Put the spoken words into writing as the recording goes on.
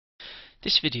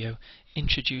This video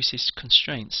introduces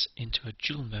constraints into a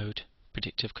dual mode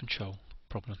predictive control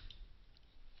problem.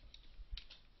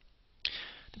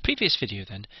 The previous video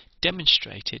then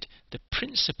demonstrated the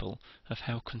principle of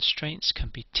how constraints can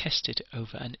be tested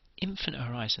over an infinite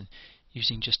horizon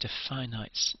using just a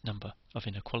finite number of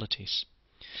inequalities.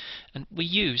 And we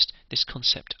used this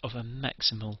concept of a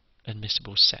maximal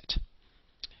admissible set.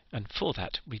 And for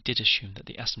that we did assume that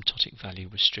the asymptotic value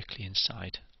was strictly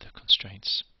inside the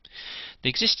constraints. The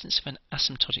existence of an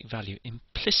asymptotic value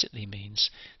implicitly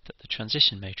means that the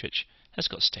transition matrix has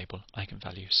got stable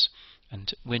eigenvalues,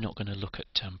 and we're not going to look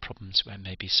at problems where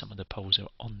maybe some of the poles are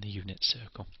on the unit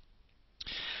circle.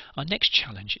 Our next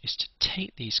challenge is to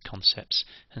take these concepts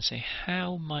and say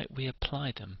how might we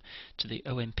apply them to the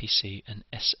OMPC and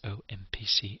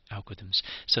SOMPC algorithms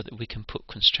so that we can put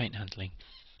constraint handling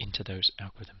into those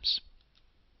algorithms.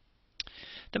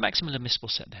 The maximal admissible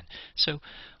set then. So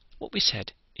what we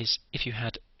said is if you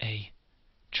had a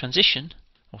transition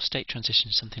or state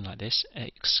transition something like this,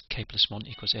 xk plus 1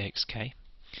 equals axk,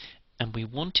 and we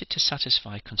wanted to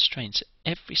satisfy constraints at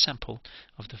every sample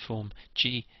of the form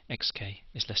gxk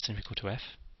is less than or equal to f,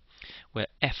 where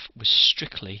f was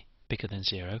strictly bigger than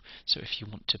 0. So if you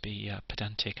want to be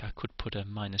pedantic, I could put a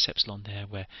minus epsilon there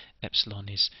where epsilon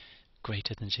is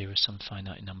greater than 0, some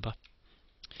finite number.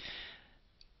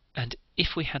 And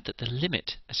if we had that the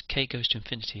limit as k goes to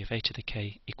infinity of a to the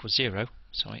k equals 0,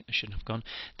 sorry, I shouldn't have gone,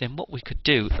 then what we could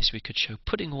do is we could show,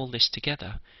 putting all this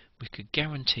together, we could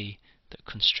guarantee that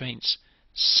constraints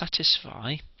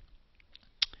satisfy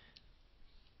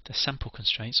the sample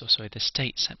constraints, or sorry, the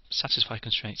state satisfy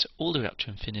constraints all the way up to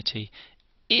infinity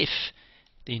if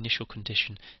the initial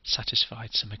condition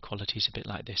satisfied some equalities a bit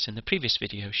like this. And the previous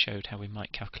video showed how we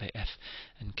might calculate f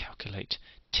and calculate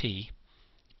t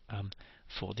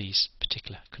for these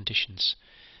particular conditions.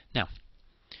 Now,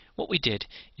 what we did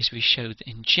is we showed that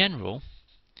in general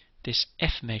this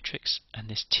f matrix and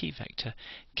this t vector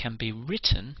can be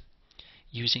written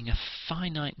using a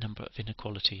finite number of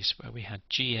inequalities where we had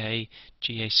ga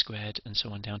squared and so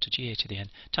on down to ga to the n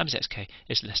times xk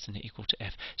is less than or equal to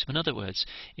f. So in other words,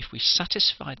 if we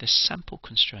satisfy the sample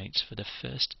constraints for the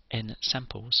first n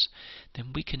samples,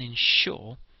 then we can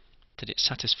ensure that it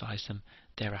satisfies them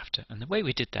thereafter. And the way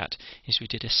we did that is we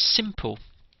did a simple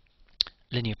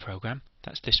linear program,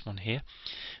 that's this one here.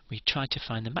 We tried to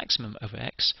find the maximum over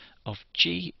x of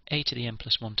g a to the n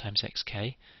plus 1 times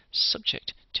xk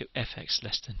subject to fx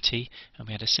less than t, and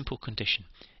we had a simple condition.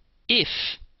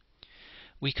 If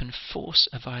we can force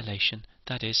a violation,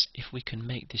 that is, if we can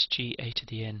make this g a to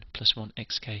the n plus 1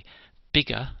 xk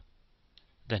bigger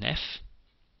than f,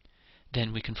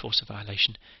 then we can force a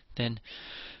violation. Then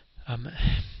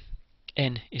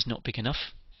n is not big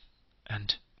enough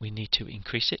and we need to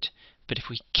increase it, but if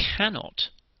we cannot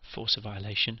force a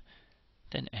violation,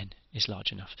 then n is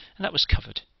large enough. And that was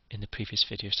covered in the previous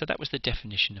video. So that was the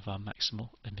definition of our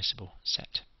maximal admissible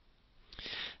set.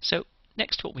 So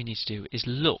next what we need to do is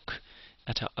look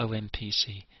at our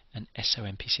OMPC and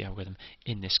SOMPC algorithm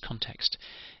in this context.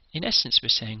 In essence, we're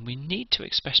saying we need to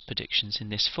express predictions in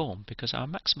this form because our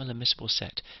maximal admissible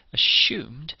set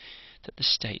assumed that the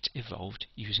state evolved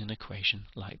using an equation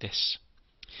like this.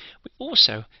 We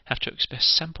also have to express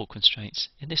sample constraints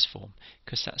in this form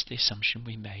because that's the assumption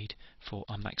we made for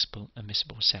our maximal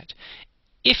admissible set.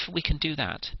 If we can do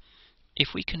that, if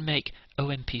we can make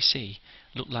OMPC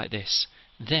look like this,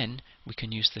 then we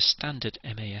can use the standard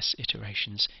MAS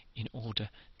iterations in order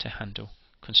to handle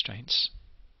constraints.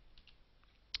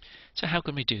 So how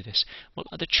can we do this? Well,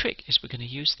 the trick is we're going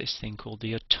to use this thing called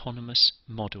the autonomous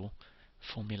model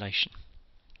formulation.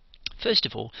 First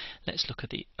of all, let's look at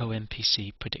the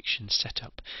OMPC prediction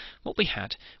setup. What we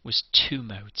had was two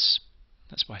modes.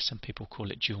 That's why some people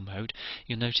call it dual mode.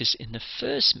 You'll notice in the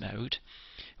first mode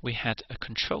we had a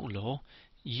control law,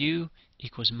 u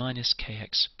equals minus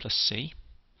kx plus c,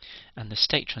 and the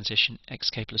state transition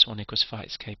xk plus 1 equals phi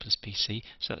xk plus bc,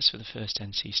 so that's for the first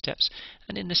nc steps.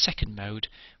 And in the second mode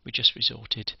we just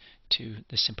resorted to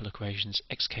the simple equations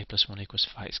xk plus 1 equals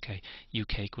phi xk,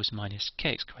 uk equals minus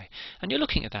kx squared. And you're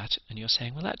looking at that and you're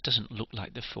saying, well, that doesn't look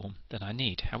like the form that I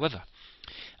need. However,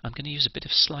 I'm going to use a bit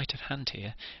of sleight of hand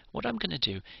here. What I'm going to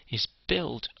do is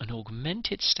build an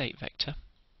augmented state vector.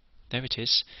 There it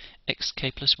is,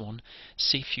 xk plus 1,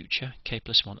 c future k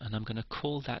plus 1, and I'm going to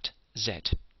call that z.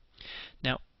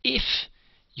 Now, if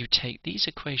you take these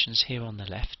equations here on the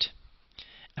left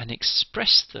and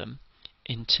express them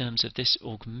in terms of this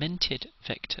augmented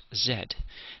vector z,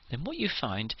 then what you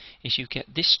find is you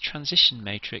get this transition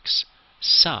matrix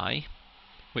psi,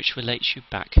 which relates you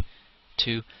back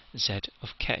to z of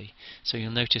k. So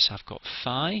you'll notice I've got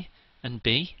phi and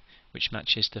b, which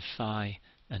matches the phi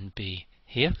and b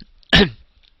here.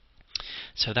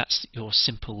 So that's your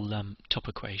simple top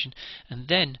equation. And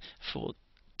then for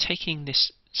taking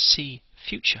this C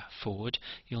future forward,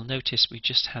 you'll notice we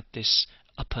just had this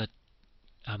upper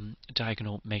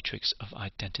diagonal matrix of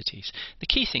identities. The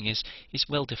key thing is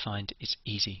well defined, it's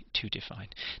easy to define.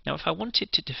 Now if I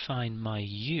wanted to define my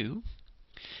u,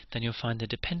 then you'll find the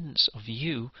dependence of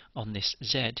u on this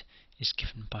z is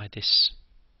given by this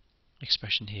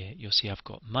expression here. You'll see I've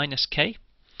got minus k,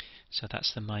 so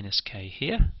that's the minus k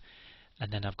here,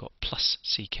 and then I've got plus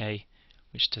ck,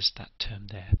 which does that term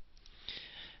there.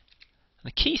 And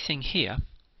the key thing here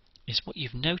is what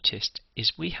you've noticed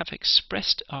is we have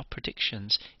expressed our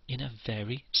predictions in a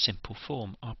very simple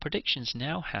form. Our predictions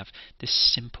now have this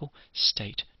simple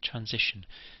state transition.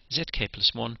 Zk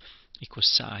plus 1 equals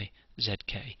psi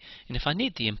zk. And if I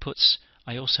need the inputs,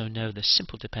 I also know the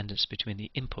simple dependence between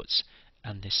the inputs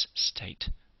and this state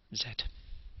z.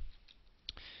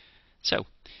 So,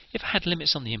 if I had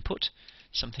limits on the input,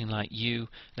 something like u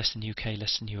less than uk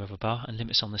less than u over bar, and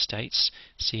limits on the states,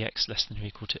 cx less than or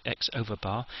equal to x over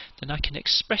bar, then I can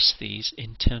express these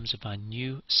in terms of my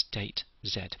new state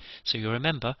z. So you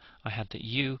remember I had that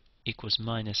u equals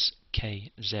minus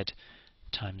kz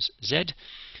times z.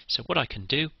 So what I can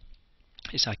do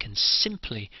is I can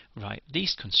simply write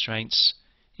these constraints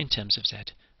in terms of z,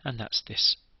 and that's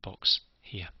this box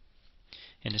here.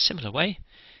 In a similar way,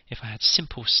 if I had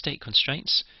simple state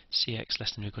constraints, cx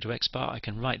less than or equal to x bar, I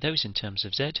can write those in terms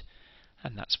of z,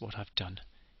 and that's what I've done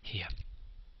here.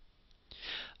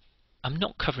 I'm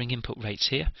not covering input rates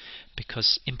here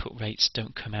because input rates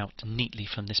don't come out neatly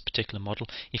from this particular model.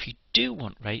 If you do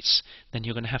want rates, then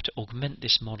you're going to have to augment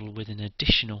this model with an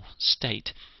additional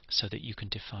state so that you can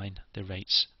define the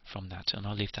rates from that, and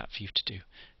I'll leave that for you to do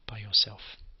by yourself.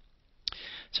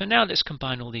 So now let's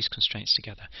combine all these constraints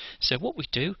together. So what we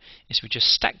do is we just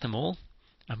stack them all,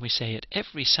 and we say at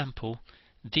every sample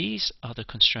these are the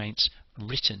constraints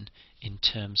written in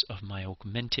terms of my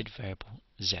augmented variable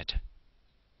z.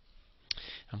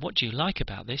 And what you like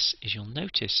about this is you'll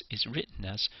notice it's written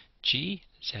as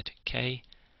gzk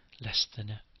less than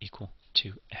or equal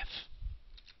to f.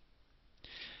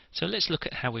 So let's look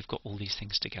at how we've got all these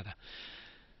things together.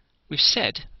 We've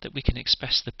said that we can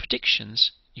express the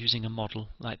predictions using a model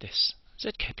like this.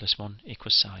 Zk plus 1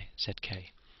 equals psi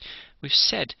zk. We've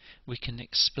said we can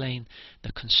explain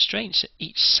the constraints at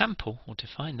each sample, or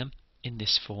define them, in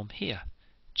this form here.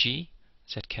 G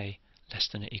zk less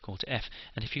than or equal to f.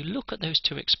 And if you look at those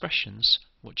two expressions,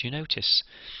 what do you notice?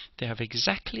 They have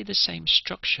exactly the same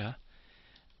structure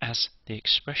as the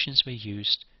expressions we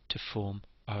used to form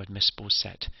our admissible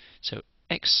set. So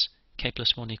x k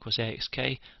plus 1 equals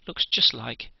axk looks just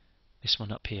like this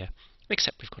one up here,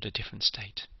 except we've got a different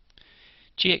state.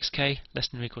 Gxk less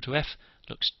than or equal to f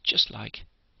looks just like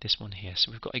this one here.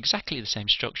 So we've got exactly the same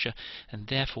structure, and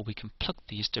therefore we can plug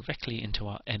these directly into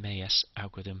our MAS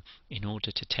algorithm in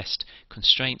order to test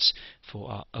constraints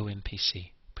for our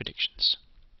OMPC predictions.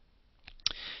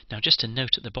 Now just a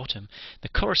note at the bottom, the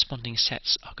corresponding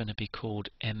sets are going to be called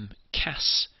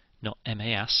MCAS, not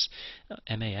MAS,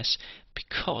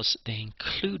 because they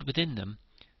include within them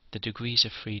the degrees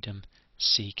of freedom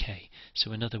CK.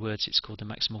 So in other words, it's called the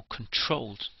maximal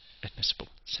controlled admissible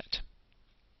set.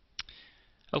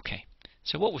 Okay,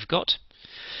 so what we've got,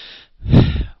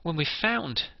 when we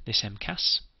found this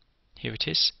MCAS, here it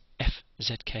is,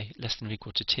 fzk less than or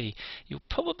equal to t, you'll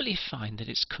probably find that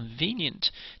it's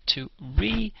convenient to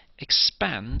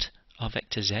re-expand our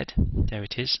vector z. There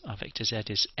it is, our vector z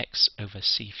is x over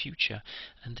c future,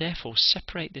 and therefore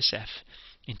separate this f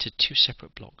into two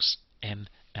separate blocks, m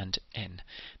and n,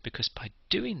 because by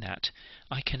doing that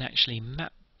I can actually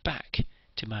map back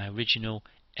to my original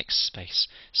x space.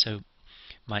 So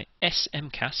my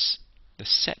SMCAS, the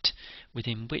set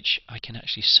within which I can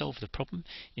actually solve the problem,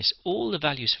 is all the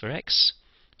values for x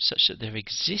such that there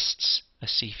exists a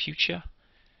c future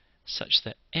such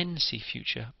that nc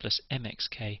future plus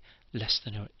mxk less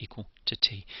than or equal to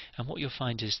t. And what you'll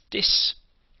find is this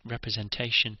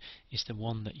representation is the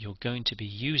one that you're going to be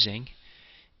using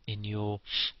in your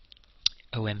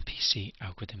OMPC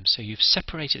algorithm. So you've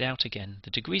separated out again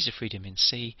the degrees of freedom in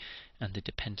C and the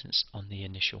dependence on the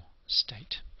initial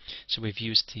state. So we've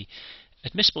used the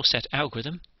admissible set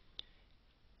algorithm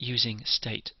using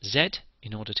state Z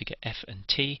in order to get F and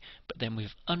T, but then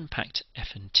we've unpacked F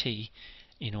and T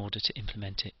in order to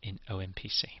implement it in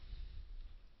OMPC.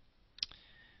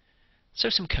 So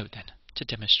some code then to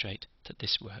demonstrate that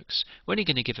this works. We're only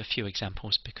going to give a few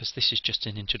examples because this is just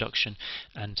an introduction,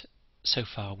 and so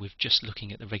far with just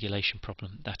looking at the regulation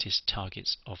problem, that is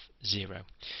targets of 0.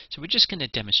 So we're just going to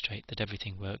demonstrate that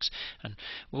everything works, and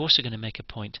we're also going to make a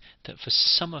point that for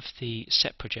some of the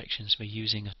set projections we're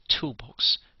using a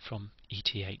toolbox from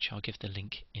ETH. I'll give the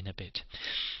link in a bit.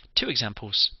 Two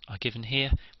examples are given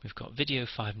here. We've got video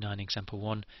 5.9 example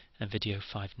 1 and video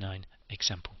 5.9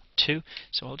 example 2.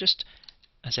 So I'll just,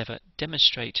 as ever,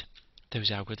 demonstrate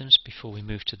those algorithms before we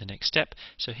move to the next step.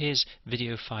 So here's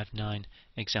video 5.9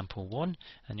 example 1,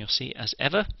 and you'll see, as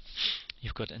ever,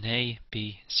 you've got an A,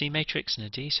 B, C matrix and a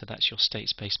D, so that's your state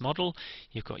space model.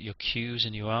 You've got your Q's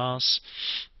and your R's.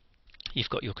 You've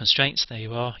got your constraints, there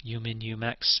you are, umin,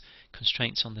 umax,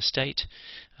 constraints on the state.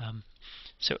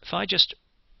 So if I just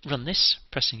run this,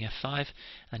 pressing F5,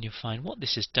 and you'll find what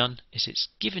this has done is it's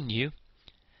given you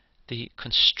the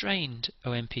constrained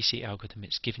OMPC algorithm.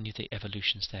 It's given you the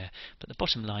evolutions there, but the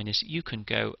bottom line is you can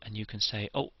go and you can say,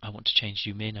 oh, I want to change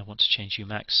umin, I want to change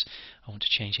umax, I want to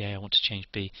change A, I want to change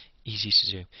B. Easy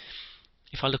to do.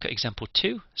 If I look at example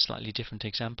 2, slightly different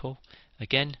example,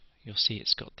 again you'll see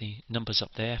it's got the numbers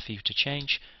up there for you to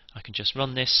change. I can just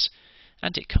run this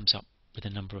and it comes up with a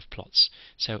number of plots.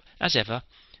 So as ever,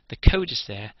 the code is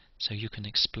there, so you can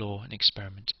explore and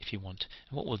experiment if you want.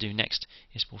 And what we'll do next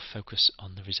is we'll focus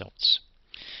on the results.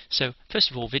 So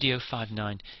first of all, video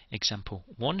 5.9 example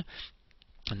 1,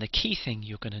 and the key thing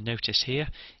you're going to notice here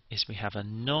is we have a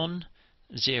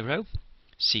non-zero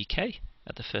CK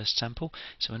at the first sample.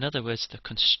 So in other words, the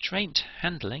constraint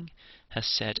handling has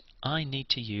said I need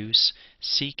to use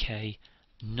CK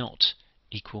not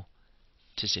equal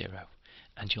to 0.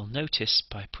 And you'll notice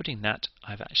by putting that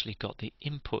I've actually got the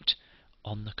input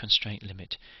on the constraint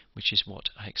limit, which is what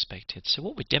I expected. So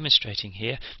what we're demonstrating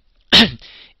here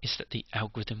is that the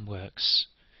algorithm works.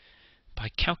 By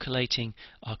calculating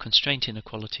our constraint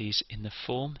inequalities in the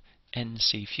form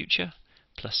NC future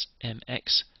plus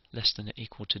MX less than or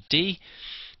equal to D,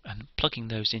 and plugging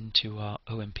those into our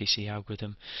OMPC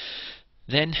algorithm,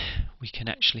 then we can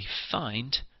actually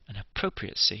find an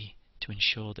appropriate C to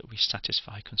ensure that we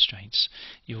satisfy constraints.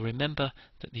 You'll remember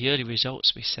that the early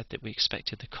results we said that we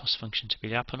expected the cost function to be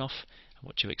Lyapunov, and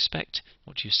what do you expect?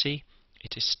 What do you see?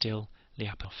 It is still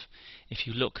Lyapunov. If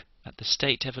you look at the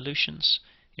state evolutions,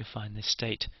 you'll find the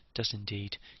state does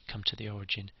indeed come to the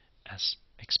origin as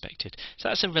expected. So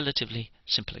that's a relatively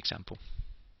simple example.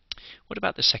 What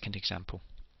about the second example?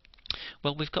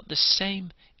 Well, we've got the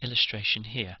same illustration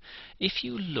here. If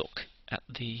you look at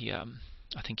the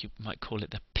I think you might call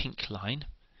it the pink line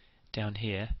down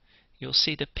here, you'll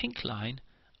see the pink line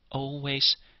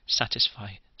always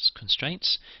satisfies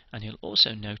constraints, and you'll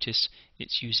also notice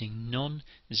it's using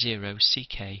non-zero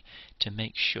CK to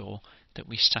make sure that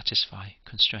we satisfy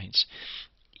constraints.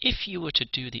 If you were to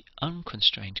do the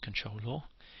unconstrained control law,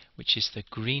 which is the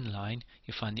green line,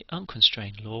 you find the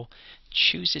unconstrained law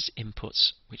chooses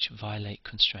inputs which violate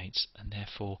constraints and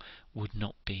therefore would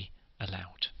not be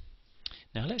allowed.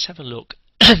 Now let's have a look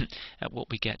at what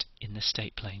we get in the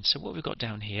state plane. So what we've got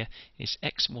down here is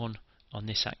x1 on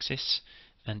this axis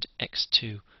and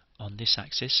x2 on this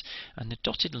axis, and the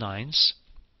dotted lines,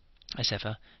 as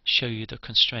ever, show you the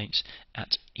constraints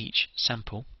at each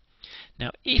sample.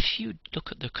 Now if you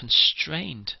look at the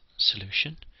constrained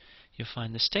solution, you'll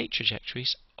find the state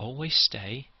trajectories always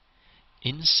stay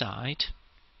inside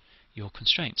your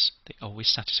constraints. They always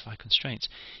satisfy constraints.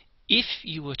 If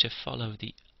you were to follow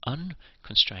the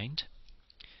unconstrained,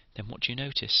 then what do you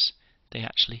notice? They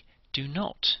actually do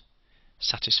not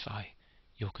satisfy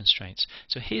your constraints.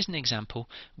 So here's an example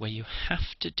where you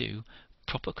have to do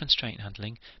proper constraint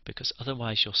handling, because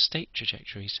otherwise your state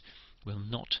trajectories will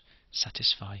not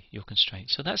satisfy your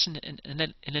constraints. So that's an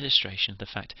illustration of the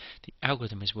fact the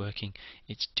algorithm is working,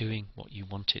 it's doing what you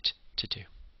want it to do.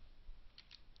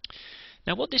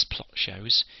 Now what this plot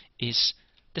shows is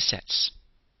the sets.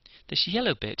 This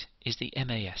yellow bit is the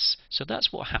MAS. So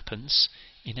that's what happens,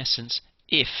 in essence,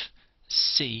 if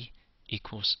C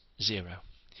equals 0.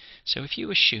 So if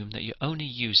you assume that you're only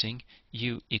using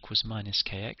U equals minus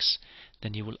kx,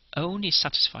 then you will only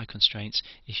satisfy constraints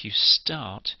if you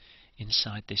start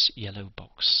inside this yellow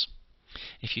box.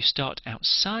 If you start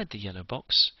outside the yellow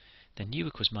box, then U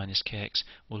equals minus kx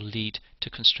will lead to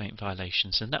constraint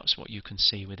violations, and that's what you can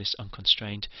see with this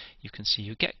unconstrained. You can see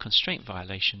you get constraint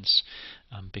violations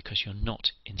because you're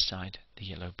not inside the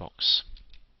yellow box.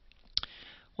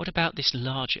 What about this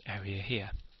larger area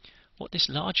here? What this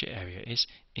larger area is,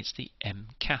 it's the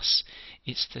MCAS.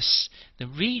 It's the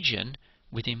region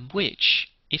within which,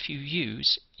 if you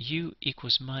use U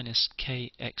equals minus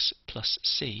kx plus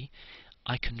c,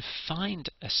 I can find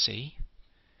a c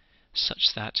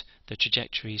such that the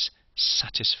trajectories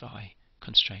satisfy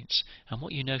constraints. And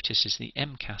what you notice is the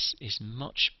MCAS is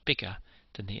much bigger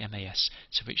than the MAS.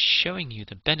 So it's showing you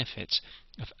the benefits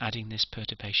of adding this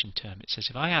perturbation term. It says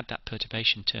if I add that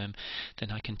perturbation term,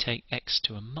 then I can take X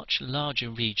to a much larger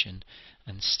region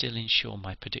and still ensure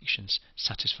my predictions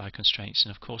satisfy constraints.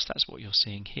 And of course that's what you're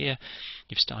seeing here.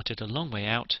 You've started a long way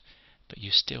out, but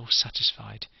you still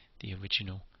satisfied the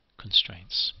original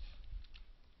constraints.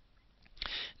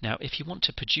 Now if you want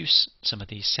to produce some of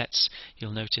these sets,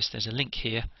 you'll notice there's a link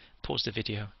here. Pause the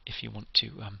video if you want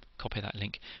to copy that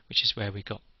link, which is where we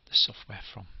got the software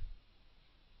from.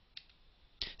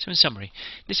 So in summary,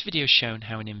 this video has shown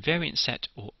how an invariant set,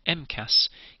 or MCAS,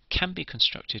 can be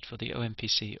constructed for the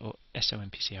OMPC or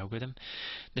SOMPC algorithm.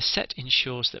 The set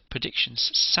ensures that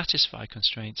predictions satisfy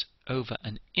constraints over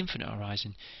an infinite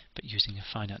horizon, but using a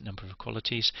finite number of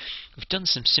equalities. We've done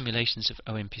some simulations of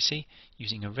OMPC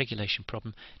using a regulation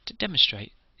problem to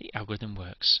demonstrate the algorithm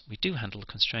works. We do handle the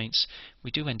constraints,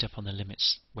 we do end up on the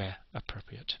limits where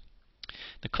appropriate.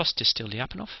 The cost is still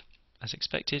Lyapunov, as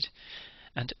expected,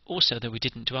 and also, though we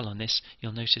didn't dwell on this,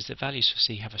 you'll notice that values for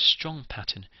C have a strong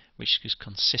pattern which is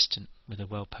consistent with a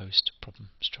well-posed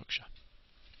problem structure.